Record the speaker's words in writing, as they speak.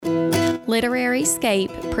Literary Scape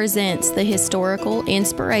presents the historical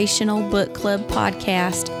inspirational book club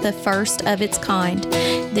podcast, the first of its kind.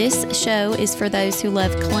 This show is for those who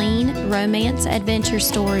love clean, romance adventure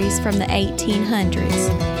stories from the 1800s.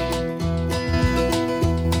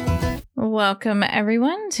 Welcome,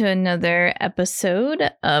 everyone, to another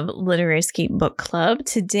episode of Literary Scape Book Club.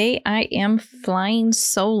 Today, I am flying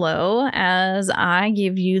solo as I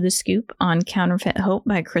give you the scoop on Counterfeit Hope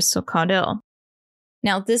by Crystal Caudill.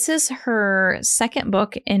 Now, this is her second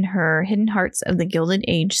book in her Hidden Hearts of the Gilded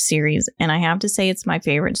Age series, and I have to say it's my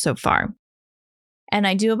favorite so far. And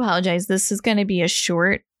I do apologize, this is going to be a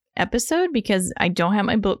short episode because I don't have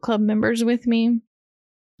my book club members with me.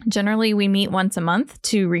 Generally, we meet once a month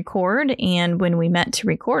to record, and when we met to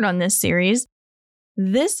record on this series,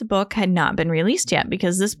 this book had not been released yet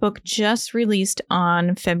because this book just released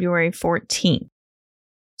on February 14th.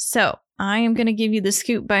 So, I am going to give you the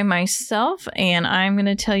scoop by myself, and I'm going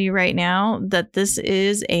to tell you right now that this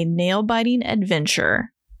is a nail-biting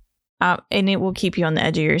adventure, and it will keep you on the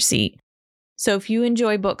edge of your seat. So if you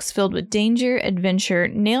enjoy books filled with danger, adventure,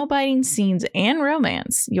 nail-biting scenes, and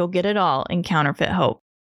romance, you'll get it all in Counterfeit Hope.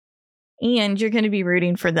 And you're going to be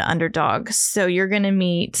rooting for the underdog. So you're going to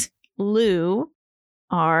meet Lou,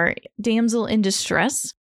 our damsel in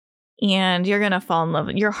distress, and you're going to fall in love.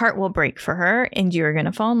 Your heart will break for her, and you're going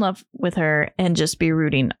to fall in love with her and just be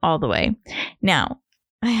rooting all the way. Now,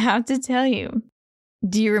 I have to tell you,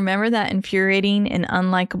 do you remember that infuriating and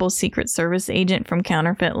unlikable Secret Service agent from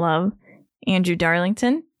Counterfeit Love, Andrew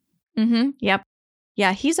Darlington? Yep.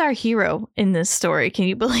 Yeah, he's our hero in this story. Can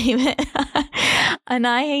you believe it? And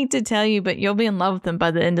I hate to tell you, but you'll be in love with him by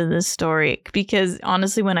the end of this story. Because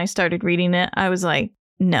honestly, when I started reading it, I was like,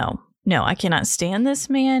 no, I cannot stand this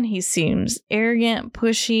man. He seems arrogant,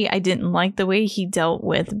 pushy. I didn't like the way he dealt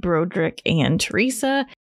with Broderick and Teresa.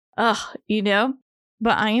 But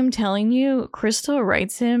I am telling you, Crystal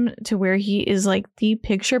writes him to where he is like the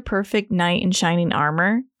picture perfect knight in shining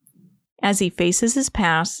armor as he faces his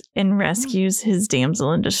past and rescues his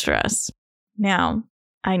damsel in distress. Now,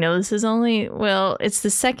 I know this is it's the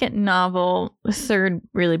second novel, third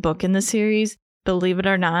really book in the series. Believe it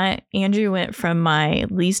or not, Andrew went from my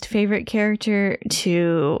least favorite character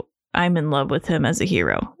to I'm in love with him as a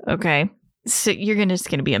hero. Okay. So you're just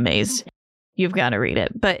going to be amazed. You've got to read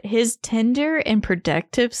it. But his tender and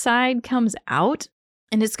protective side comes out,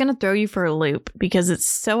 and it's going to throw you for a loop because it's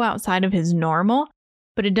so outside of his normal,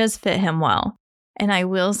 but it does fit him well. And I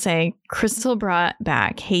will say, Crystal brought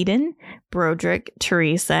back Hayden, Broderick,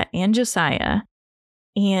 Teresa, and Josiah,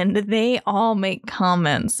 and they all make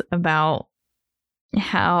comments about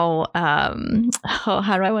how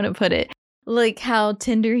how do I want to put it? Like how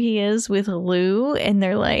tender he is with Lou. And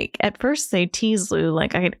they're like, at first they tease Lou,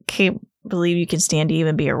 like, I can't believe you can stand to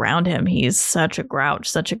even be around him. He's such a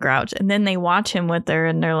grouch. And then they watch him with her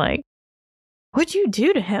and they're like, what'd you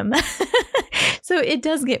do to him? So it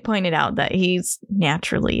does get pointed out that he's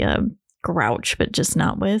naturally a grouch, but just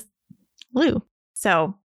not with Lou.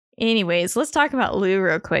 So anyways, let's talk about Lou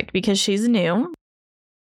real quick because she's new.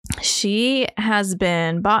 She has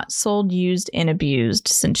been bought, sold, used, and abused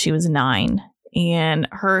since she was 9. And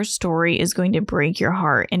her story is going to break your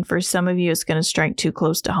heart. And for some of you, it's going to strike too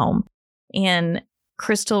close to home. And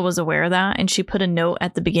Crystal was aware of that. And she put a note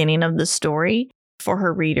at the beginning of the story for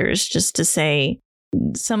her readers just to say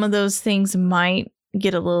some of those things might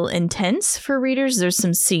get a little intense for readers. There's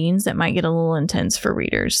some scenes that might get a little intense for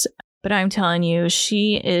readers. But I'm telling you,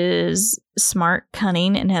 she is smart,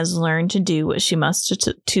 cunning, and has learned to do what she must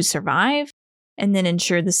to survive and then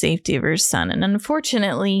ensure the safety of her son. And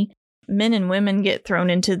unfortunately, men and women get thrown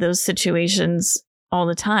into those situations all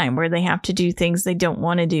the time where they have to do things they don't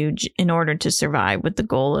want to do in order to survive with the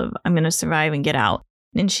goal of, I'm going to survive and get out.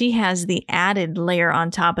 And she has the added layer on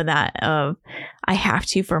top of that of, I have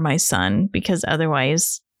to for my son because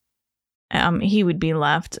otherwise he would be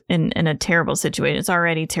left in a terrible situation. It's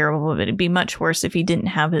already terrible, but it'd be much worse if he didn't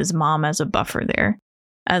have his mom as a buffer there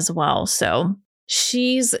as well. So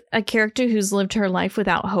she's a character who's lived her life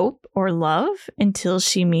without hope or love until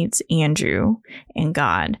she meets Andrew and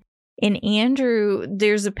God. And Andrew,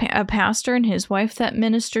 there's a pastor and his wife that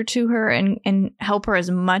minister to her and help her as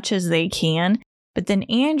much as they can. But then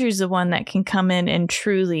Andrew's the one that can come in and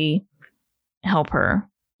truly help her,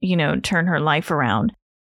 turn her life around.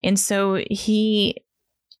 And so he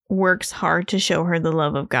works hard to show her the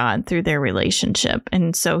love of God through their relationship.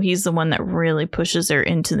 And so he's the one that really pushes her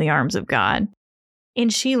into the arms of God.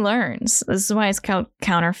 And she learns. This is why it's called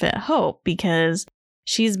Counterfeit Hope, because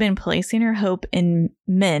she's been placing her hope in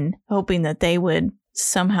men, hoping that they would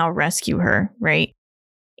somehow rescue her, right?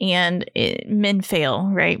 And men fail,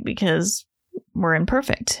 right? Because we're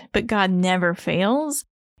imperfect, but God never fails.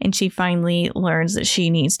 And she finally learns that she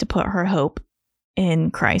needs to put her hope in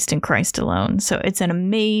Christ and Christ alone. So it's an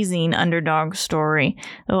amazing underdog story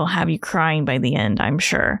that will have you crying by the end, I'm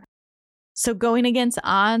sure. So going against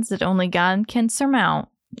odds that only God can surmount,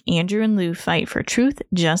 Andrew and Lou fight for truth,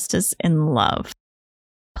 justice, and love.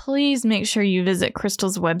 Please make sure you visit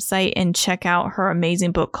Crystal's website and check out her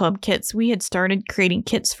amazing book club kits. We had started creating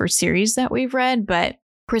kits for series that we've read, but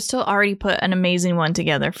Crystal already put an amazing one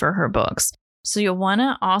together for her books. So you'll want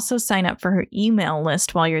to also sign up for her email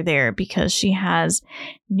list while you're there because she has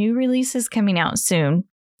new releases coming out soon.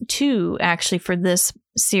 2, actually, for this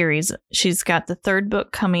series. She's got the 3rd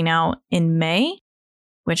book coming out in May,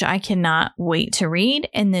 which I cannot wait to read.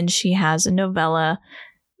 And then she has a novella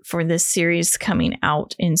for this series coming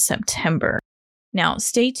out in September. Now,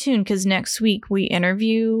 stay tuned because next week we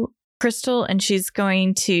interview Crystal and she's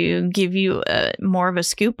going to give you more of a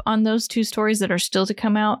scoop on those 2 stories that are still to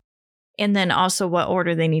come out. And then also what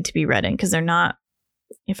order they need to be read in because they're not,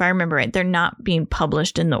 if I remember right, they're not being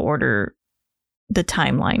published in the order, the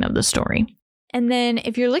timeline of the story. And then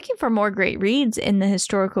if you're looking for more great reads in the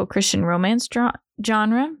historical Christian romance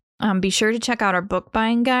genre, be sure to check out our book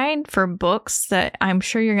buying guide for books that I'm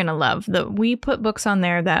sure you're going to love. We put books on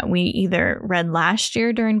there that we either read last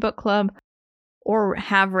year during book club or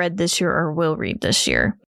have read this year or will read this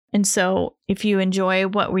year. And so if you enjoy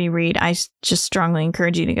what we read, I just strongly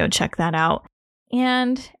encourage you to go check that out.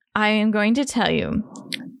 And I am going to tell you,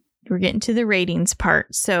 we're getting to the ratings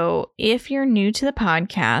part. So if you're new to the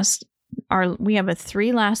podcast, we have a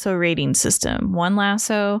 3 lasso rating system. 1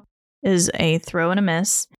 lasso is a throw and a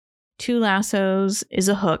miss. 2 lassos is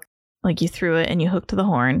a hook, like you threw it and you hooked the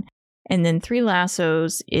horn. And then 3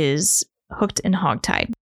 lassos is hooked and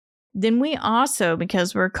hogtied. Then we also,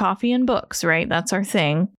 because we're coffee and books, right? That's our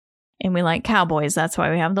thing. And we like cowboys. That's why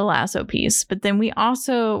we have the lasso piece. But then we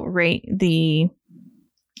also rate the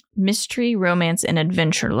mystery, romance, and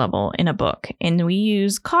adventure level in a book. And we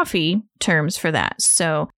use coffee terms for that.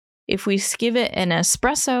 So if we give it an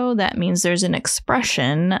espresso, that means there's an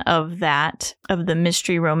expression of the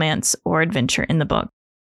mystery, romance, or adventure in the book.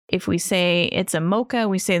 If we say it's a mocha,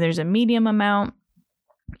 we say there's a medium amount.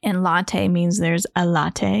 And latte means there's a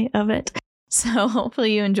latte of it. So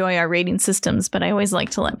hopefully you enjoy our rating systems, but I always like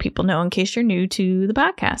to let people know in case you're new to the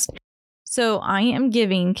podcast. So I am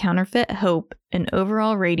giving Counterfeit Hope an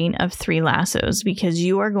overall rating of 3 lassos because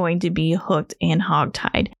you are going to be hooked and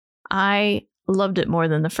hogtied. I loved it more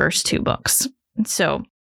than the first 2 books. So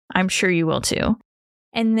I'm sure you will too.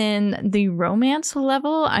 And then the romance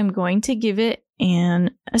level, I'm going to give it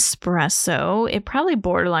an espresso. It probably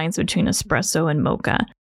borderlines between espresso and mocha.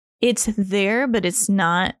 It's there, but it's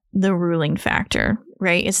not the ruling factor,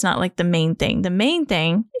 right? It's not like the main thing. The main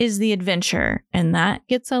thing is the adventure, and that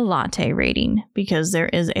gets a latte rating because there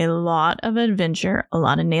is a lot of adventure, a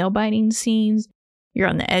lot of nail-biting scenes. You're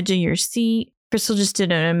on the edge of your seat. Crystal just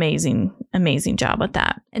did an amazing job with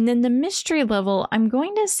that. And then the mystery level, I'm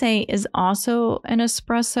going to say is also an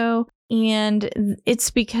espresso, and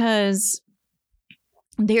it's because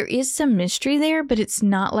there is some mystery there, but it's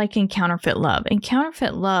not like in Counterfeit Love. In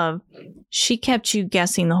Counterfeit Love, she kept you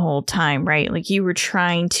guessing the whole time, right? Like you were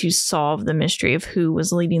trying to solve the mystery of who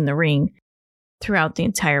was leading the ring throughout the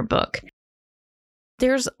entire book.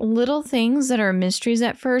 There's little things that are mysteries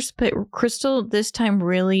at first, but Crystal this time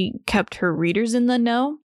really kept her readers in the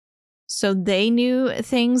know. So they knew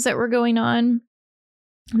things that were going on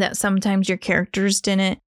that sometimes your characters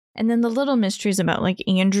didn't. And then the little mysteries about like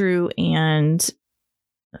Andrew and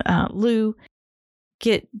Lou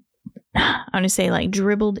get, I want to say like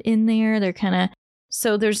dribbled in there. They're kind of,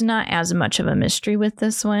 so there's not as much of a mystery with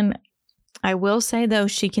this one. I will say though,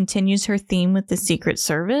 she continues her theme with the Secret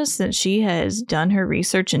Service, that she has done her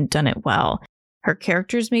research and done it well. Her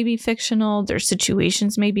characters may be fictional, their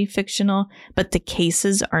situations may be fictional, but the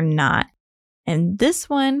cases are not. And this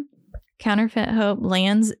one, Counterfeit Hope,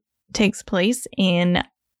 takes place in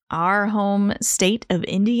our home state of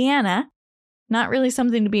Indiana. Not really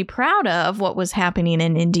something to be proud of what was happening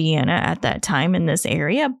in Indiana at that time in this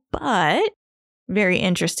area, but very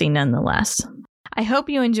interesting nonetheless. I hope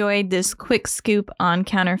you enjoyed this quick scoop on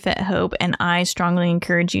Counterfeit Hope, and I strongly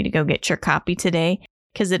encourage you to go get your copy today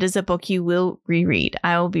because it is a book you will reread.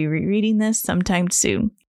 I will be rereading this sometime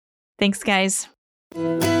soon. Thanks, guys.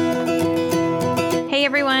 Hey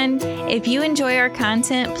everyone, if you enjoy our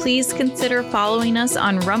content, please consider following us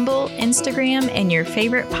on Rumble, Instagram, and your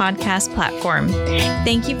favorite podcast platform.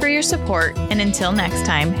 Thank you for your support, and until next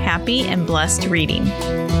time, happy and blessed reading.